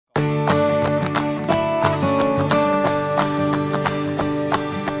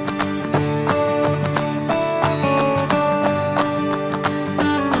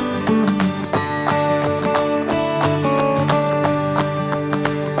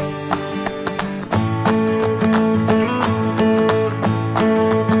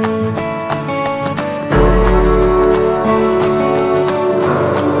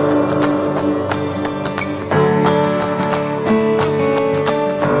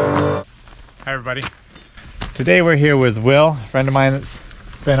everybody. Today we're here with Will, a friend of mine that's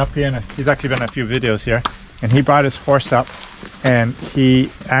been up here, and he's actually been in a few videos here. And he brought his horse up, and we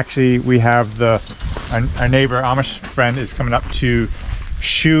have our neighbor Amish friend is coming up to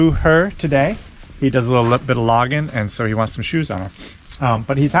shoe her today. He does a little bit of logging, and so he wants some shoes on her.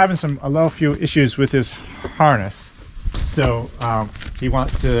 But he's having a few issues with his harness, so he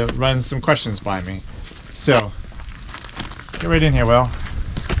wants to run some questions by me. So get right in here, Will.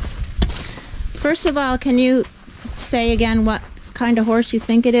 First of all, can you say again what kind of horse you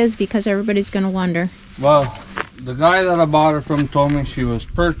think it is, because everybody's going to wonder? Well, the guy that I bought her from told me she was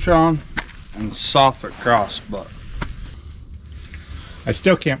Percheron and Suffolk cross, but I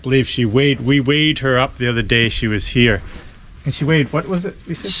still can't believe we weighed her up the other day. She was here, and she weighed, what was it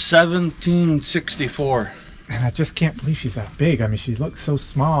we said? 1764. And I just can't believe she's that big. I mean, she looks so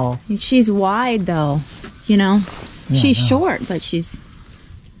small. She's wide though, you know. Yeah, she's short, but she's...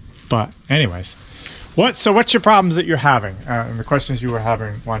 But anyways, what's your problems that you're having, and the questions you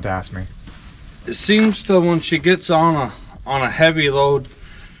wanted to ask me? It seems that when she gets on a heavy load,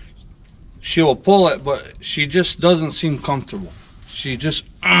 she'll pull it, but she just doesn't seem comfortable. She just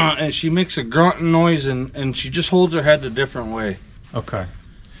and she makes a grunting noise, and she just holds her head a different way. Okay.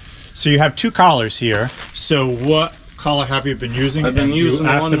 So you have two collars here. So what collar have you been using? I've been using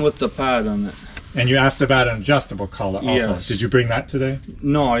the one with the pad on it. And you asked about an adjustable collar also. Yes. Did you bring that today?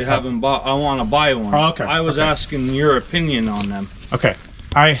 No, I haven't bought. I want to buy one. Oh, okay. I was asking your opinion on them. Okay.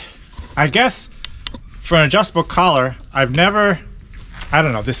 I guess for an adjustable collar, I don't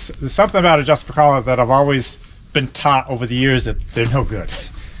know, there's something about adjustable collar that I've always been taught over the years that they're no good.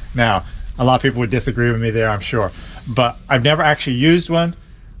 Now, a lot of people would disagree with me there, I'm sure. But I've never actually used one.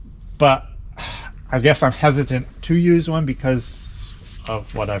 But I guess I'm hesitant to use one because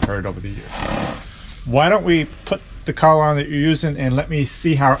of what I've heard over the years. Why don't we put the collar on that you're using and let me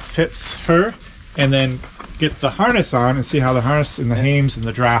see how it fits her, and then get the harness on and see how the harness and the hames and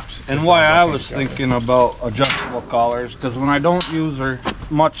the draft. And why I was thinking about adjustable collars, because when I don't use her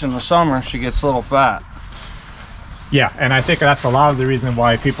much in the summer, she gets a little fat. Yeah, and I think that's a lot of the reason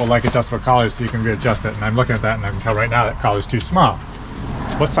why people like adjustable collars, so you can readjust it. And I'm looking at that and I can tell right now that collar's too small.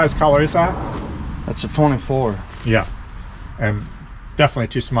 What size collar is that? That's a 24. Yeah, and definitely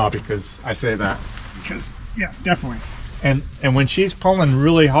too small, because I say that because, yeah, definitely. And when she's pulling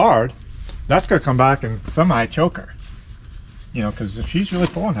really hard, that's going to come back and semi choke her. You know, because if she's really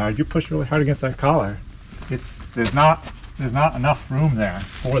pulling hard, you push really hard against that collar, there's not enough room there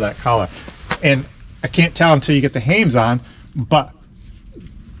for that collar. And I can't tell until you get the hames on, but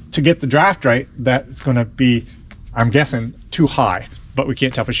to get the draft right, that's going to be, I'm guessing, too high. But we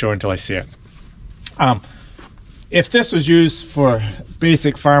can't tell for sure until I see it. If this was used for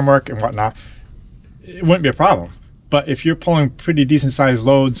basic farm work and whatnot, it wouldn't be a problem. But if you're pulling pretty decent sized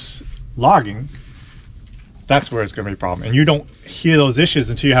loads logging, that's where it's going to be a problem. And you don't hear those issues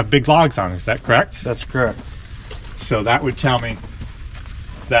until you have big logs on. Is that correct? That's correct. So that would tell me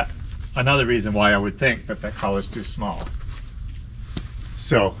that another reason why I would think that collar's too small.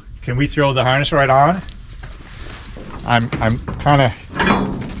 So can we throw the harness right on? I'm kind of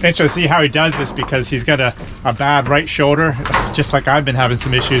interested to see how he does this, because he's got a bad right shoulder, just like I've been having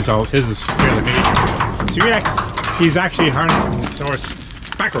some issues. Oh, his is fairly major. So he's actually harnessing his horse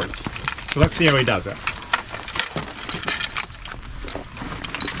backwards. So let's see how he does it.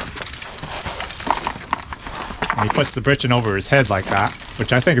 And he puts the britchin over his head like that,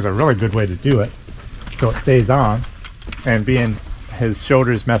 which I think is a really good way to do it, so it stays on. And being his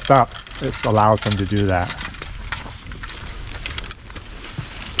shoulder's messed up, this allows him to do that.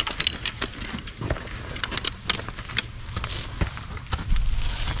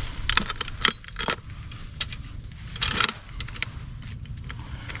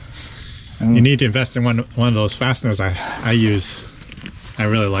 You need to invest in one of those fasteners I use. I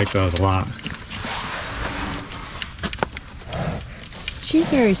really like those a lot. She's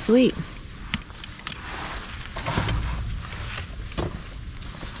very sweet.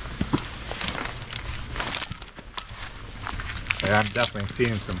 Yeah, I'm definitely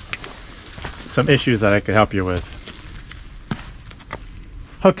seeing some issues that I could help you with.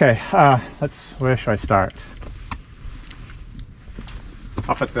 Okay, where should I start?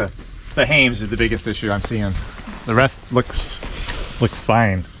 Up at the hames is the biggest issue I'm seeing. The rest looks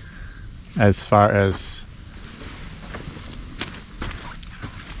fine as far as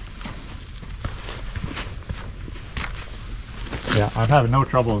yeah, I'm having no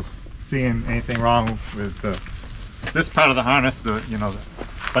trouble seeing anything wrong with this part of the harness,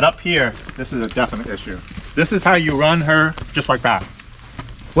 but up here, this is a definite issue. This is how you run her, just like that.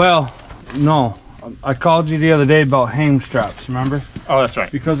 Well, no, I called you the other day about hame straps, remember? Oh, that's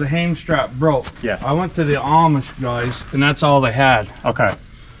right. because the hame strap broke. Yes. I went to the Amish guys, and that's all they had. Okay.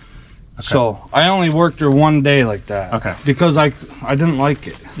 So I only worked her one day like that. Okay. Because I didn't like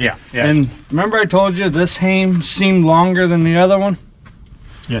it. Yeah. Yeah. And remember I told you this hame seemed longer than the other one?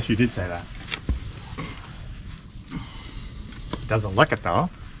 yes, you did say that. Doesn't look it though.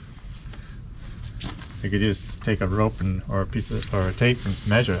 You could just take a rope and or a piece of or a tape and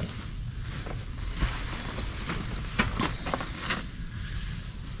measure it.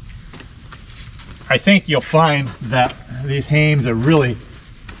 I think you'll find that these hames are really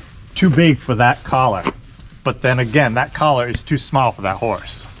too big for that collar. But then again, that collar is too small for that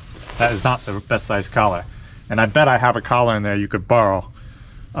horse. That is not the best size collar. And I bet I have a collar in there you could borrow.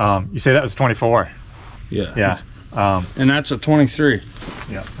 You say that was 24? Yeah. Yeah. And that's a 23.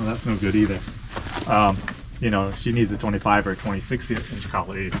 Yeah, well, that's no good either. You know, she needs a 25 or a 26 inch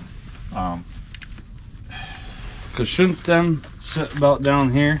collar either. Because shouldn't them sit about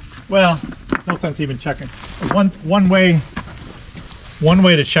down here? Well, no sense even checking. One way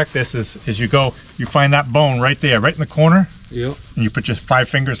to check this is you find that bone right there, right in the corner, Yep. and you put your 5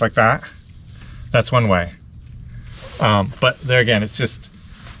 fingers like that. That's one way. But there again, it's just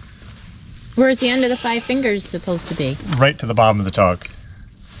Where's the end of the 5 fingers supposed to be? right to the bottom of the tug,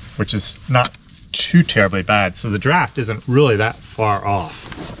 which is not too terribly bad. So the draft isn't really that far off.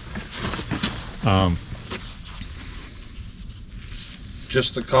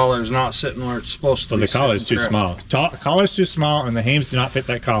 Just the collar's not sitting where it's supposed to So be. the collar's too small. Collar's too small, and the hames do not fit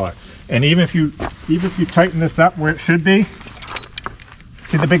that collar. And even if you tighten this up where it should be,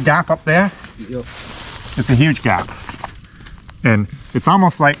 see the big gap up there? Yep. It's a huge gap, and it's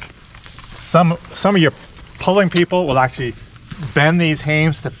almost like some of your pulling people will actually bend these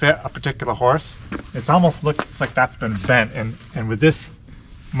hames to fit a particular horse. It almost looks like that's been bent, and with this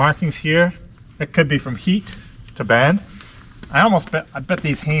markings here, it could be from heat to bend. I bet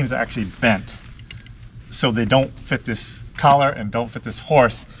these hames are actually bent so they don't fit this collar and don't fit this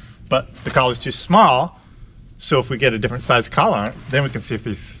horse, but the collar's too small, so if we get a different size collar on it, then we can see if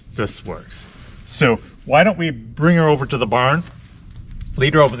this works. So why don't we bring her over to the barn,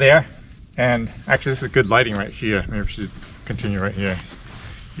 lead her over there, and actually this is good lighting right here. Maybe we should continue right here.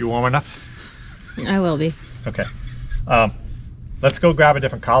 You warm enough? I will be. Okay. Let's go grab a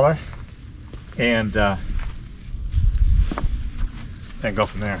different collar and go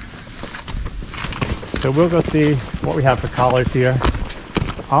from there. So we'll go see what we have for collars here.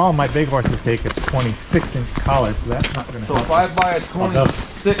 All my big horses take a 26-inch collar, so that's not going to So help. if I buy a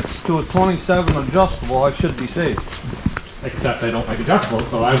 26 to a 27 adjustable, I should be safe. Except I don't like adjustable,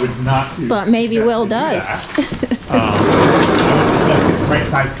 so I would not. But maybe Will does. I would get the right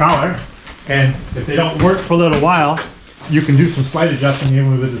size collar, and if they don't work for a little while, you can do some slight adjusting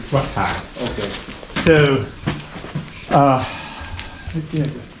even with the sweat pad. Okay. So, let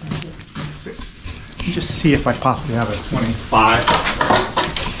me just see if I possibly have a 25.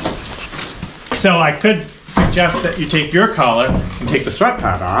 So I could suggest that you take your collar and take the sweat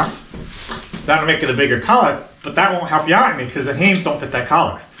pad off. That'll make it a bigger collar, but that won't help you out any because the hames don't fit that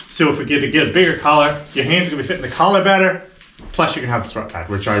collar. So if we get a bigger collar, your hames are going to be fitting the collar better, plus you can have the sweat pad,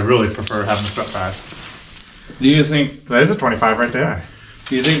 which I really prefer having the sweat pad. Do you think? So there's a 25 right there.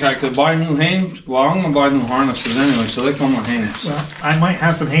 Do you think I could buy new hames? Well, I'm gonna buy new harnesses anyway, so they come with hames. Well, I might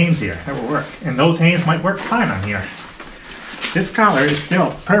have some hames here that will work, and those hames might work fine on here. This collar is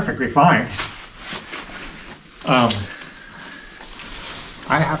still perfectly fine.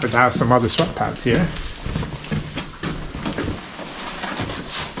 I happen to have some other sweat pads here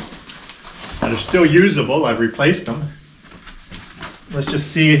that are still usable. I've replaced them. Let's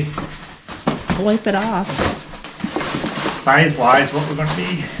just see Wipe it off. size-wise what we're going to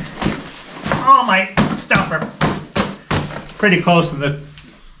be. All my stuff are pretty close to the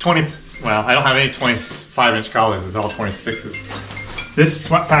 20. Well, I don't have any 25-inch collars. It's all 26s. This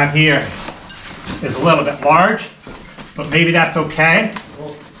sweat pad here is a little bit large, but maybe that's okay.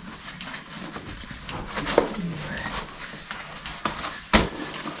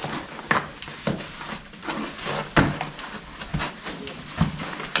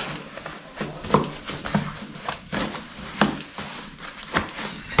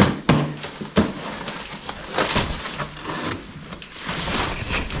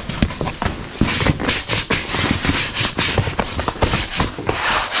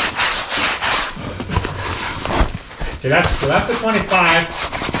 Okay, that's a 25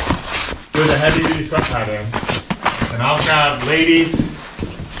 with a heavy duty sweat pad in. And I'll grab ladies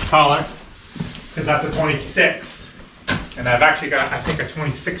collar, because that's a 26. And I've actually got, I think, a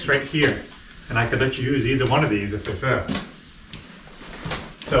 26 right here. And I could let you use either one of these if they fit.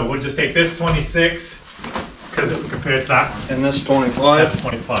 So we'll just take this 26, because it compared to that one. And this 25. That's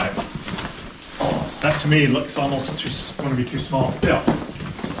 25. That to me looks almost going to be too small still.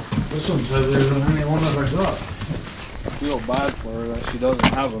 This one's heavier than any one that I got. I feel bad for her that she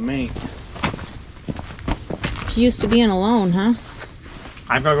doesn't have a mate. She used to being alone, huh?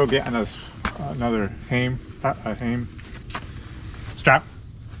 I'm gonna go get another hame strap.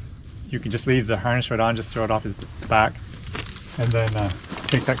 You can just leave the harness right on, just throw it off his back, and then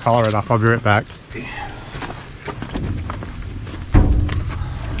take that collar right off. I'll be right back.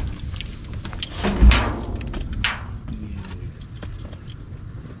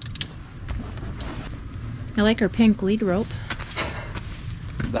 I like her pink lead rope.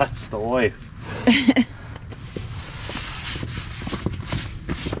 That's the wife.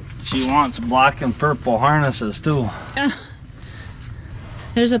 She wants black and purple harnesses too.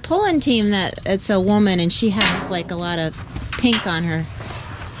 There's a pulling team that it's a woman, and she has like a lot of pink on her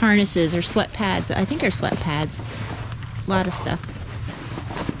harnesses or sweat pads. I think they're sweat pads. A lot of stuff.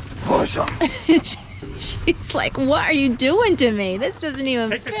 Push them. She's like, what are you doing to me? This doesn't even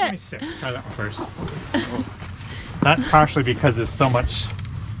Take the fit. 26. Try that one first. That's partially because there's so much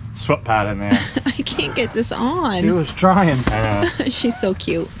sweat pad in there. I can't get this on. She was trying. She's so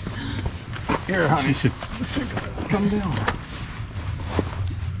cute. Here, honey. She should Come down.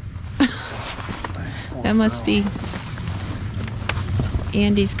 That must be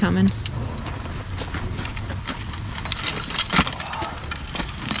Andy's coming.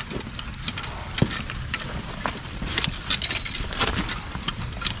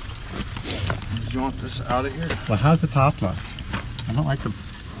 Do you want this out of here? Well, how's the top look? I don't like the.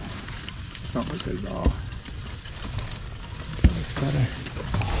 It's not look good at all. That looks better.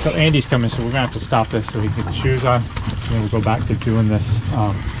 So Andy's coming, so we're gonna have to stop this so he can get the shoes on, and then we'll go back to doing this.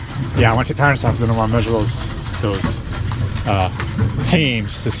 Yeah, I want to take the harness off, then I want to measure those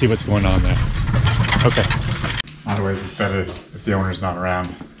hames to see what's going on there. Okay. Otherwise, it's better if the owner's not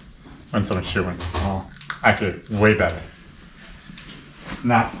around when someone's shoeing. Well, actually, way better.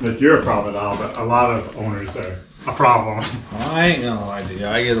 Not that you're a problem at all, but a lot of owners are a problem. I ain't gonna lie to you.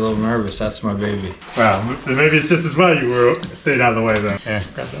 I get a little nervous. That's my baby. Well, maybe it's just as well you stayed out of the way then. Yeah,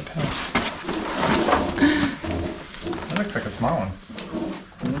 grab that pedal. That looks like a small one.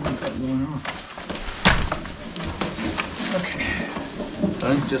 Okay. I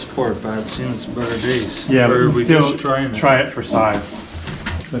think just pour it back. Seen it's better days. Yeah, or but we still just trying it. try it for size.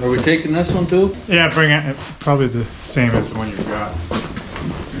 Are we taking this one too? Yeah, bring it. Probably the same as the one you've got. So.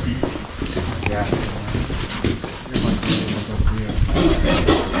 Yeah.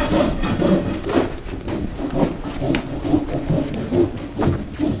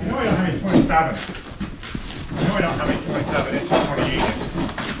 I know I don't have any 27. I know I don't have any 27 inches, 28 inches.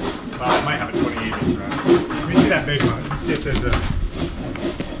 Well, I might have a 28 inch, right? Let me see that big one. Let me see if there's a...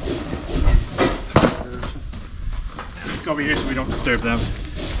 Let's go over here so we don't disturb them.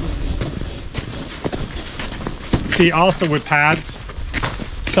 See, also with pads,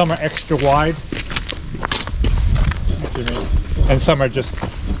 some are extra wide, and some are just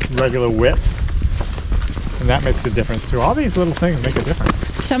regular width, and that makes a difference too. All these little things make a difference.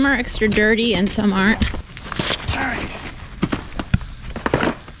 Some are extra dirty and some aren't.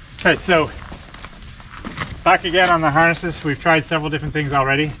 Okay, so back again on the harnesses. We've tried several different things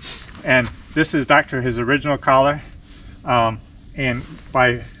already, and this is back to his original collar. And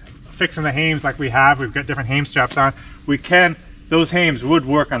by fixing the hames like we have, we've got different hame straps on. Those hames would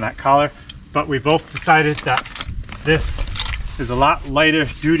work on that collar, but we both decided that this is a lot lighter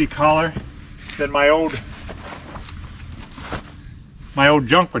duty collar than my old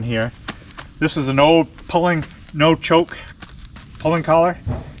junk one here. This is an old no choke pulling collar,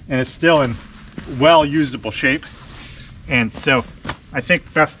 and it's still in well usable shape. And so I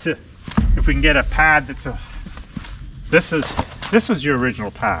think best to, if we can get a pad that's this was your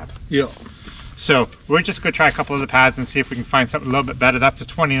original pad. Yeah. So we're just going to try a couple of the pads and see if we can find something a little bit better. That's a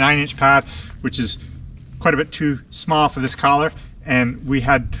 29-inch pad, which is quite a bit too small for this collar, and we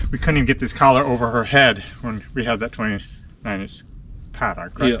couldn't even get this collar over her head when we had that 29-inch pad on,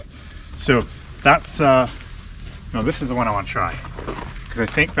 correct? Yeah. So that's no, this is the one I want to try, because I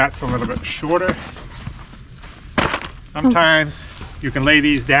think that's a little bit shorter. Sometimes you can lay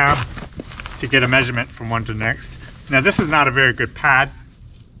these down to get a measurement from one to the next. Now this is not a very good pad,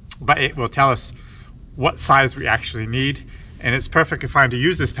 but it will tell us what size we actually need, and it's perfectly fine to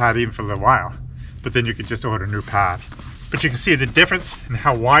use this pad even for a little while, but then you can just order a new pad. But you can see the difference in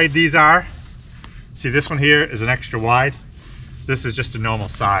how wide these are. See, this one here is an extra wide. This is just a normal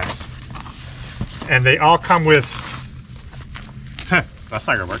size. And they all come with, that's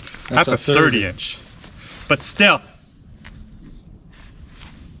not gonna work. That's a 30-inch. But still,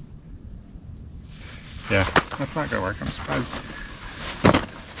 yeah, that's not gonna work. I'm surprised.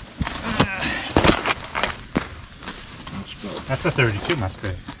 That's a 32, must be.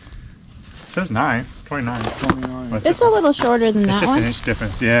 It says 9. It's 29. 29. It's a little shorter than It's that just one. an inch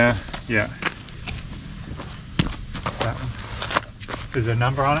difference. Yeah, yeah. What's that one? Is there a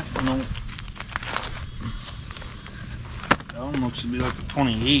number on it? No. That one looks to be like a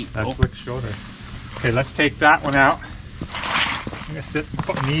 28. That looks shorter. Okay, let's take that one out. I'm gonna sit and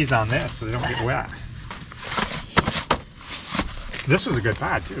put knees on this so they don't get wet. This was a good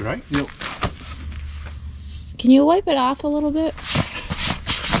pad too, right? Yep. Can you wipe it off a little bit?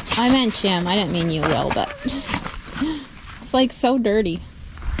 I meant Jim. I didn't mean you, Will, but it's like so dirty.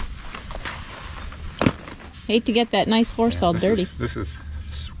 Hate to get that nice horse all dirty. This is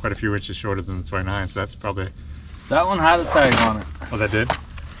quite a few inches shorter than the 29, so that's probably... That one had a tag on it. Oh, that did?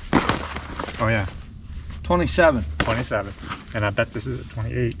 Oh, yeah. 27. 27. And I bet this is a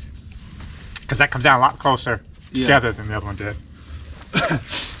 28. Because that comes down a lot closer together than the other one did.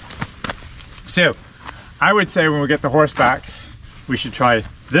 So, I would say when we get the horse back, we should try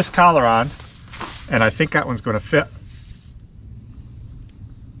this collar on. And I think that one's going to fit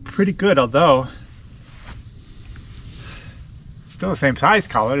pretty good, although still the same size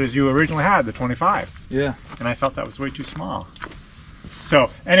collar as you originally had, the 25. Yeah. And I felt that was way too small. So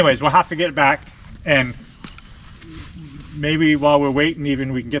anyways, we'll have to get it back, and maybe while we're waiting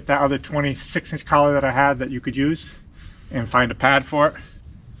even we can get that other 26-inch collar that I had that you could use and find a pad for it.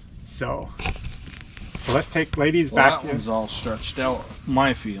 So let's take ladies back. That one's all stretched out,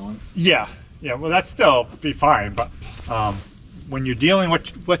 my feeling. Yeah, well that's still be fine, but when you're dealing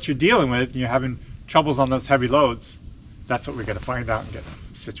what you're dealing with and you're having troubles on those heavy loads, that's what we got to find out and get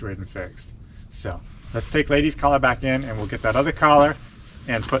situated and fixed. So let's take ladies' collar back in, and we'll get that other collar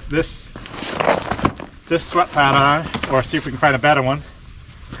and put this sweat pad on, or see if we can find a better one,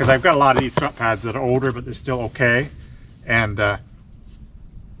 because I've got a lot of these sweat pads that are older but they're still okay. And yeah,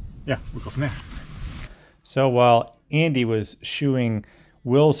 we'll go from there. So while Andy was shoeing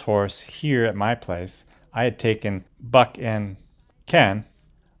Will's horse here at my place, I had taken Buck and Ken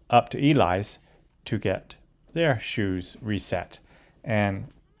up to Eli's to get their shoes reset. And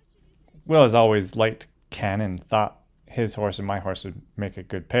Will has always liked Ken and thought his horse and my horse would make a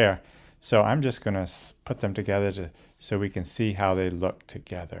good pair. So I'm just going to put them together so we can see how they look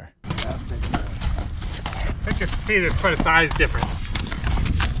together. I think you can see there's quite a size difference.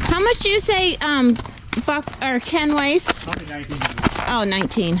 How much do you say Buck or Ken weighs? Probably 19. Oh,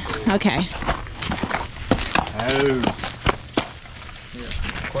 19. Okay. Oh. Yeah,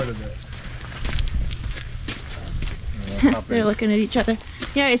 quite a bit. They're looking at each other.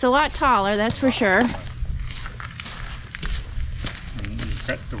 Yeah, he's a lot taller, that's for sure. And you've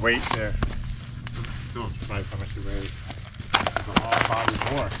got the weight there. Still surprised how much he weighs. He's a long-bodied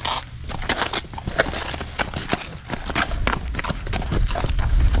horse.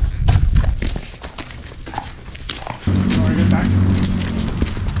 So we get back to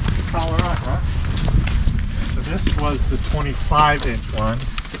the collar on, huh? So this was the 25-inch one.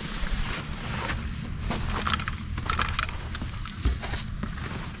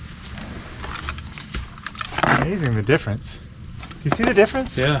 Amazing the difference. Do you see the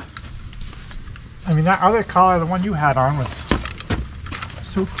difference? Yeah. I mean, that other collar, the one you had on, was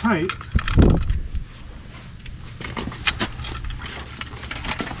so tight.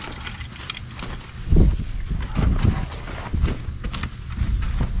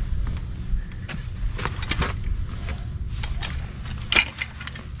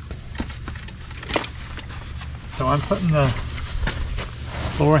 So I'm putting the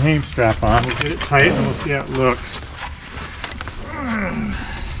lower hame strap on. We'll get it tight and we'll see how it looks.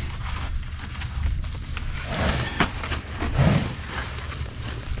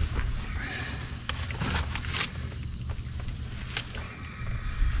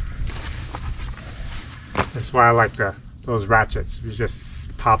 That's why I like those ratchets. You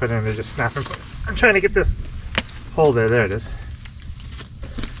just pop it in and they just snap and put. I'm trying to get this hole there. There it is.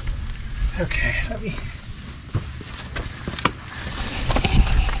 Okay, let me.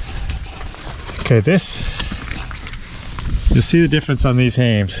 Okay, you'll see the difference on these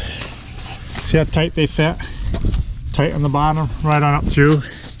hames. See how tight they fit? Tight on the bottom, right on up through.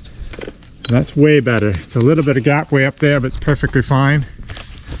 And that's way better. It's a little bit of gap way up there, but it's perfectly fine.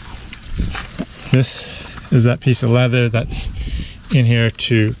 This is that piece of leather that's in here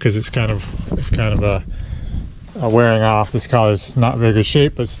too, because it's kind of a wearing off. This collar's not very good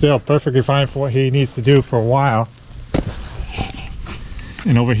shape, but still perfectly fine for what he needs to do for a while.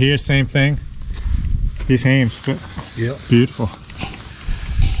 And over here, same thing. These hames fit. Yep. Beautiful.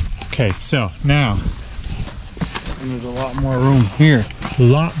 Okay, so now. And there's a lot more room here. A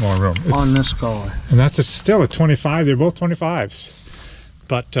lot more room. on this collar. And that's still a 25. They're both 25s.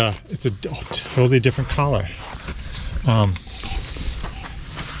 But it's a totally different collar. Come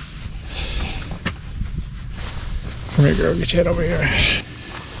here, girl. Get your head over here.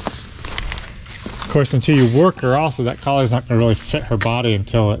 Of course, until you work her also, that collar's not going to really fit her body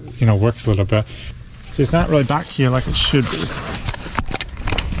until it, you know, works a little bit. So it's not really back here like it should be.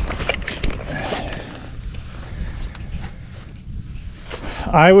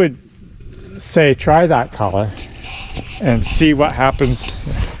 I would say try that collar and see what happens.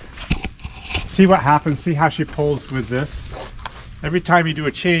 See what happens, see how she pulls with this. Every time you do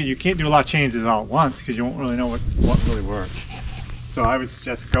a change, you can't do a lot of changes all at once because you won't really know what really works. So I would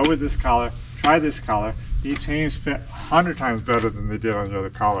suggest go with this collar, try this collar. These chains fit 100 times better than they did on the other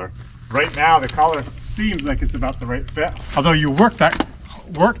collar. Right now the collar seems like it's about the right fit, although you worked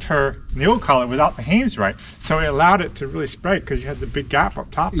her in the old collar without the hames right, so it allowed it to really spread because you had the big gap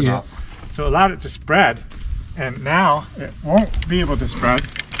up top and all. So it allowed it to spread, and now it won't be able to spread.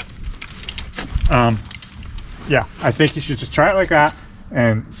 Yeah, I think you should just try it like that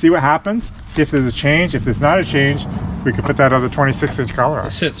and see what happens. See if there's a change. If there's not a change, we could put that other 26-inch collar on.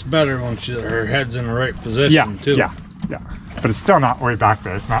 It sits better when her head's in the right position too. Yeah. But it's still not way back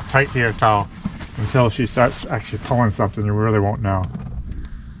there. It's not tight here until she starts actually pulling something. You really won't know.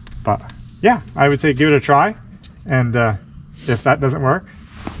 But yeah, I would say give it a try. And if that doesn't work,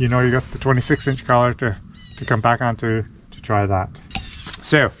 you know you got the 26-inch collar to come back on to try that.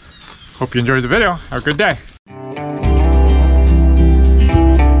 So, hope you enjoyed the video. Have a good day.